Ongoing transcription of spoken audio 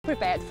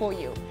prepared for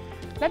you.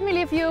 Let me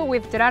leave you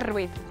with Gerard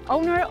Ruiz,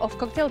 owner of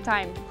Cocktail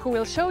Time, who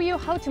will show you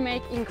how to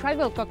make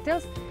incredible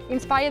cocktails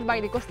inspired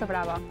by the Costa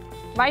Brava.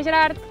 Bye,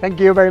 Gerard!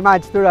 Thank you very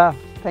much, Tura.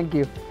 Thank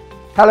you.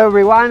 Hello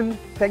everyone,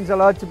 thanks a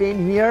lot for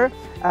being here.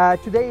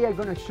 Today I'm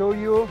going to show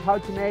you how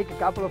to make a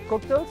couple of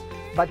cocktails,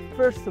 but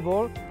first of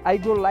all I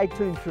would like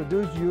to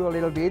introduce you a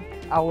little bit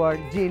our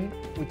gin,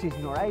 which is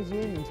Norai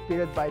gin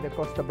inspired by the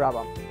Costa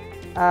Brava.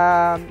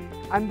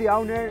 I'm the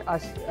owner,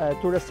 as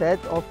Tura said,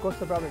 of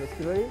Costa Brava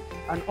Distillery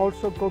and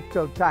also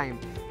Cocktail Time.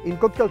 In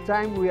Cocktail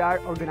Time we are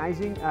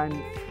organizing and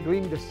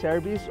doing the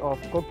service of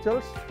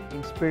cocktails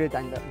inspired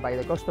by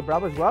the Costa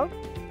Brava as well,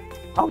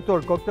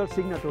 outdoor cocktails,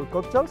 signature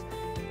cocktails.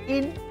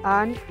 In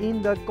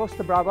the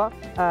Costa Brava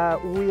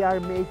we are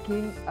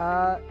making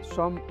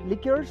some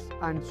liquors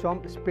and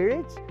some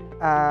spirits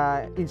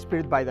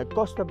inspired by the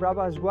Costa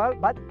Brava as well,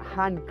 but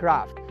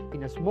handcraft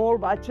in small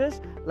batches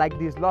like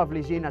this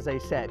lovely gin, as I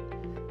said.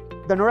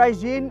 The Norai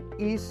gin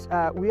is,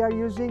 we are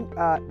using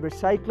a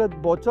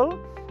recycled bottle,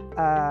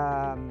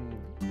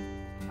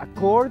 a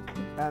cork,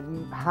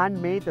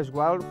 handmade as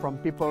well from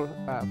people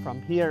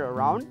from here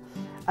around,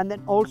 and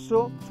then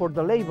also for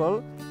the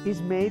label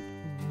is made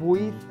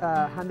with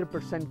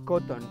 100%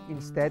 cotton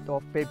instead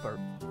of paper.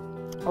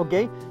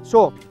 Okay,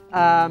 so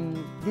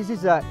this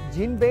is a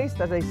gin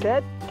based, as I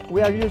said.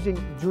 We are using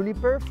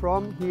juniper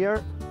from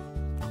here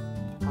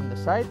on the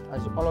side.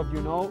 As all of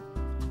you know,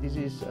 this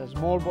is a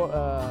small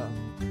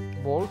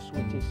balls,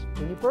 which is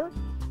juniper.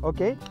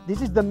 Okay,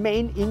 this is the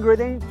main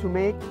ingredient to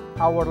make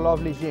our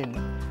lovely gin.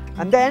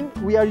 And then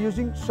we are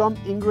using some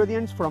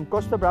ingredients from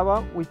Costa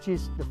Brava, which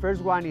is, the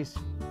first one is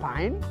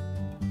pine.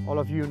 All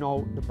of you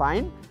know the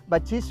pine,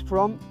 but it's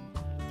from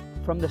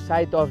the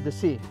side of the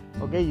sea.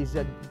 Okay, it's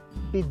a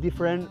bit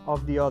different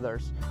of the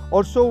others.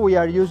 Also, we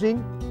are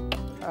using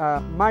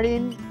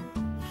marine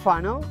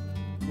fennel,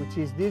 which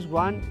is this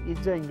one.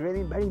 It's an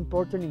ingredient, very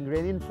important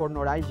ingredient for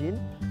Norai gin,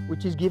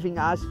 which is giving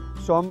us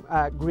some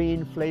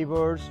green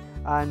flavors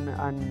and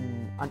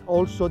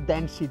also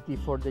density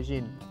for the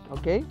gin.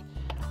 Okay.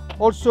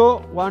 Also,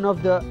 one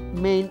of the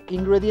main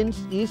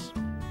ingredients is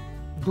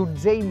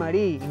donzell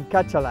marí in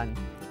Catalan.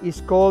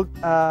 It's called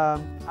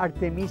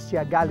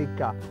Artemisia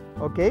gallica.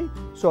 Okay,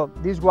 so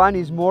this one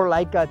is more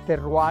like a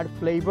terroir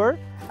flavor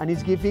and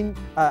it's giving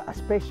a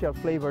special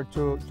flavor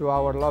to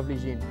our lovely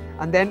gin.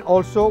 And then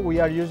also we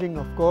are using,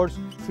 of course,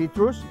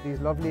 citrus, these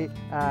lovely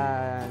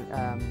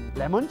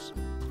lemons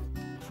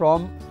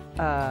from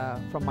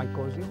my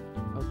cousin.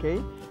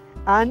 Okay,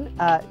 and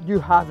you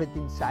have it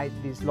inside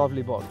these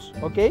lovely box.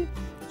 Okay,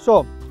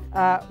 so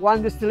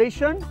one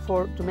distillation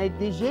to make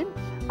this gin,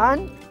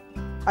 and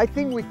I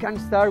think we can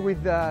start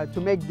with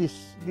to make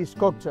these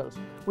cocktails.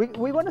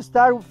 We want to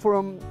start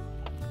from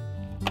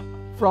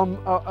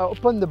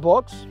open the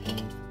box.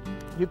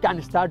 You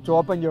can start to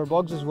open your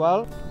box as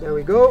well. There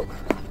we go.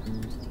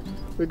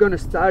 We're going to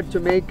start to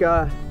make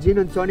a gin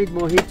and tonic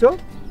mojito.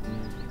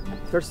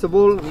 First of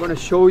all, I'm going to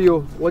show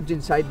you what's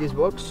inside this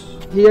box.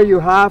 Here you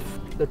have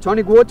the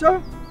tonic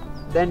water.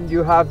 Then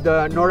you have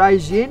the Norai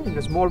gin in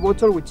a small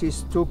bottle, which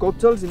is 2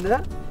 cocktails in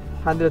there,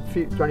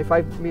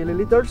 125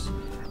 milliliters.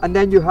 And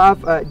then you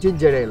have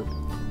ginger ale,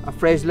 a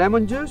fresh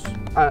lemon juice,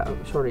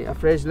 a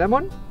fresh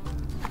lemon.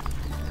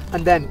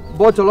 And then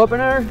bottle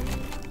opener,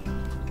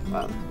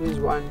 well, this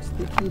one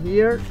sticky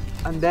here,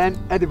 and then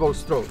edible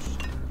straws.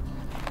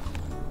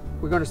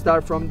 We're going to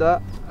start from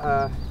the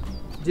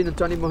gin and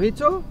tonic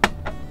mojito.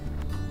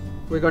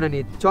 We're going to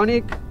need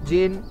tonic,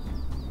 gin,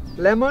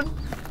 lemon,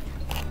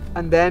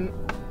 and then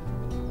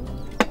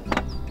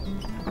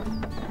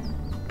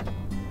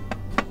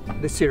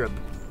the syrup.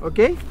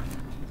 Okay,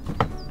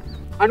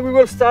 and we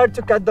will start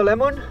to cut the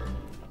lemon,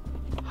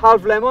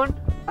 half lemon,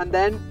 and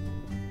then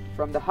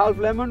from the half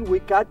lemon we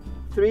cut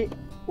 3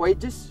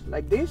 wedges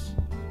like this.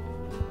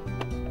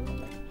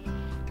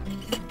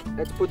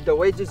 Let's put the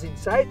wedges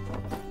inside.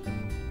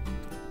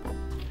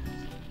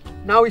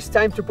 Now it's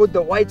time to put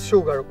the white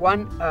sugar,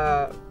 1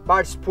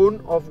 bar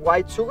spoon of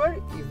white sugar.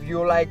 If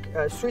you like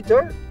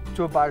sweeter,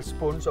 2 bar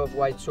spoons of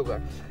white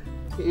sugar.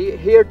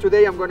 Here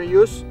today I'm going to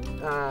use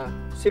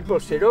simple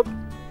syrup.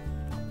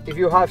 If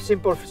you have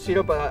simple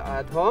syrup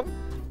at home,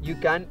 you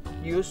can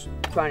use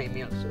 20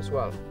 ml as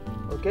well.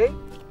 Okay,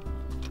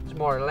 it's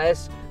more or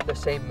less the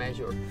same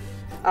measure.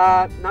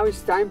 Now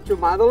it's time to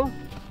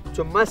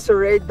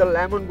macerate the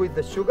lemon with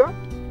the sugar.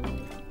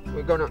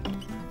 We're gonna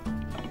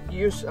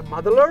use a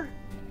muddler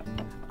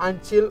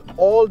until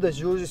all the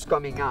juice is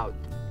coming out.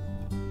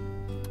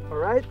 All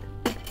right,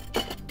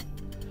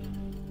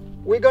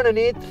 we're gonna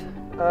need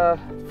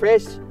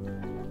fresh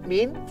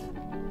mint,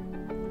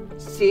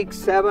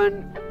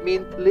 6-7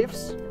 mint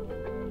leaves,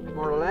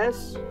 more or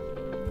less,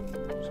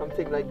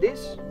 something like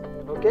this.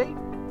 Okay,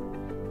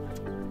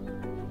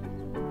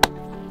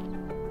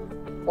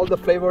 all the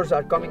flavors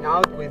are coming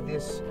out with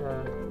this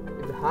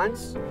with the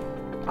hands.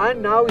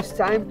 And now it's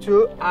time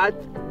to add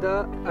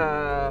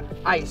the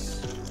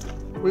ice.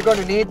 We're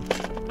gonna need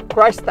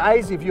crushed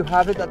ice if you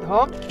have it at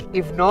home.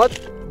 If not,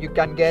 you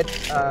can get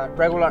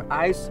regular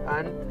ice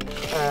and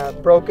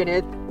broken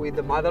it with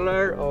the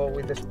muddler or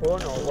with the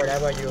spoon or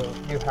wherever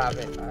you have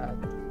it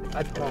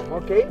at home,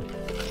 okay?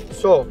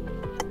 So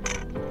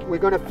we're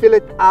gonna fill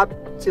it up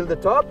till the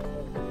top,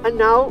 and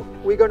now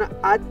we're gonna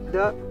add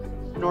the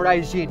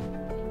Noraizin.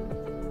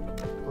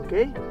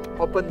 Okay,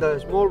 open the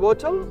small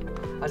bottle.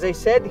 As I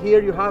said,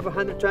 here you have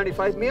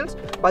 125 mils,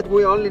 but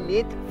we only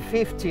need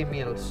 50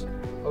 mils.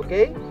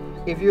 Okay,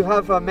 if you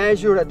have a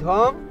measure at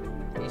home,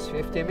 it's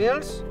 50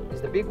 mils,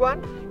 is the big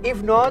one.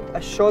 If not,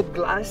 a shot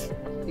glass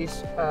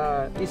is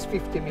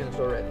 50 mils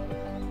already.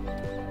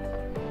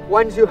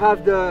 Once you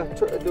have the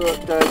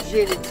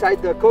gin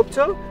inside the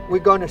cocktail, we're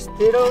gonna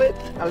stir it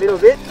a little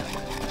bit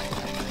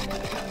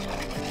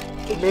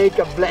to make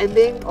a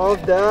blending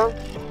of the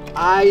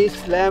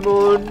ice,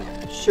 lemon,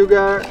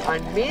 sugar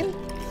and mint.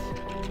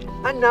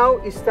 And now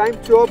it's time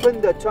to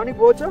open the tonic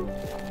water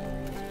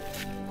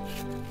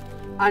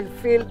and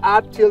fill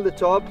up till the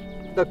top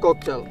the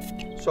cocktail.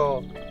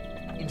 So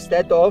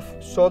instead of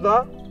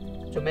soda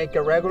to make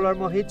a regular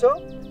mojito,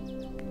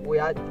 we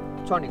add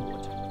tonic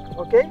water,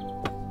 okay?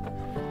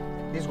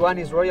 This one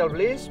is Royal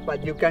Bliss,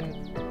 but you can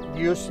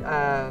use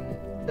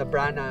the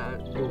brand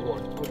you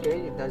want,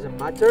 okay? It doesn't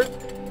matter.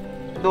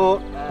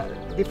 No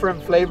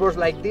different flavors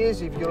like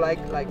this, if you like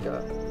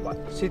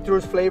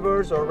citrus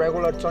flavors or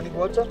regular tonic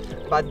water,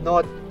 but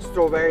not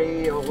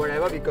strawberry or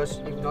whatever, because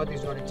if not,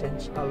 it's going to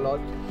change a lot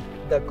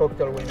the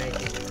cocktail we make.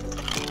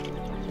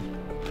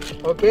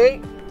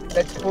 Okay,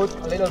 let's put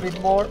a little bit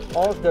more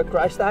of the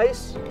crushed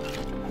ice.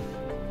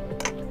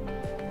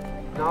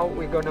 Now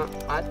we're going to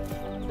add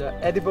the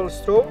edible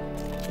straw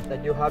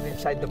that you have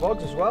inside the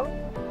box as well.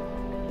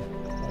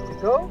 There we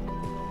go.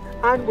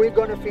 And we're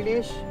going to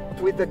finish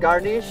with the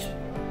garnish,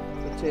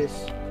 which is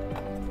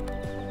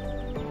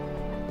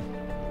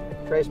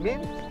fresh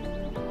mint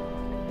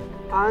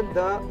and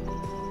the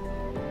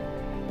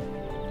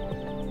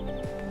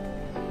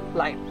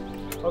lime,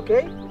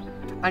 okay?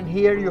 And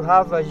here you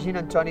have a gin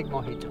and tonic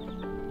mojito.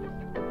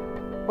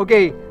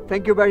 Okay,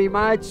 thank you very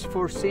much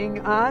for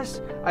seeing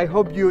us. I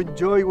hope you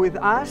enjoy with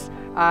us,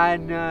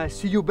 and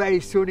see you very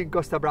soon in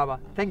Costa Brava.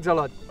 Thanks a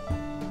lot.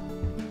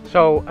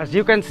 So as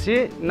you can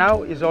see,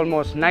 now is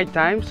almost night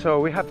time, so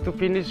we have to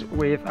finish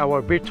with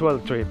our virtual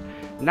trip.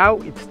 Now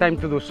it's time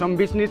to do some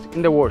business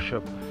in the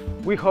workshop.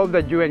 We hope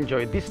that you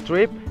enjoyed this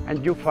trip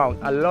and you found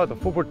a lot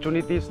of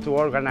opportunities to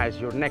organize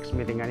your next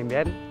meeting and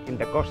event in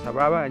the Costa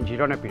Brava and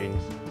Girona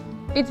Pyrenees.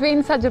 It's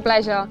been such a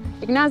pleasure.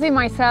 Ignacy,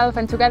 myself,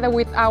 and together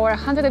with our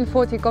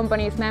 140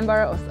 companies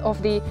members of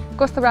the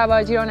Costa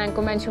Brava, Girona and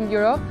Convention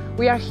Bureau,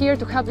 we are here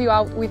to help you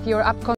out with your upcoming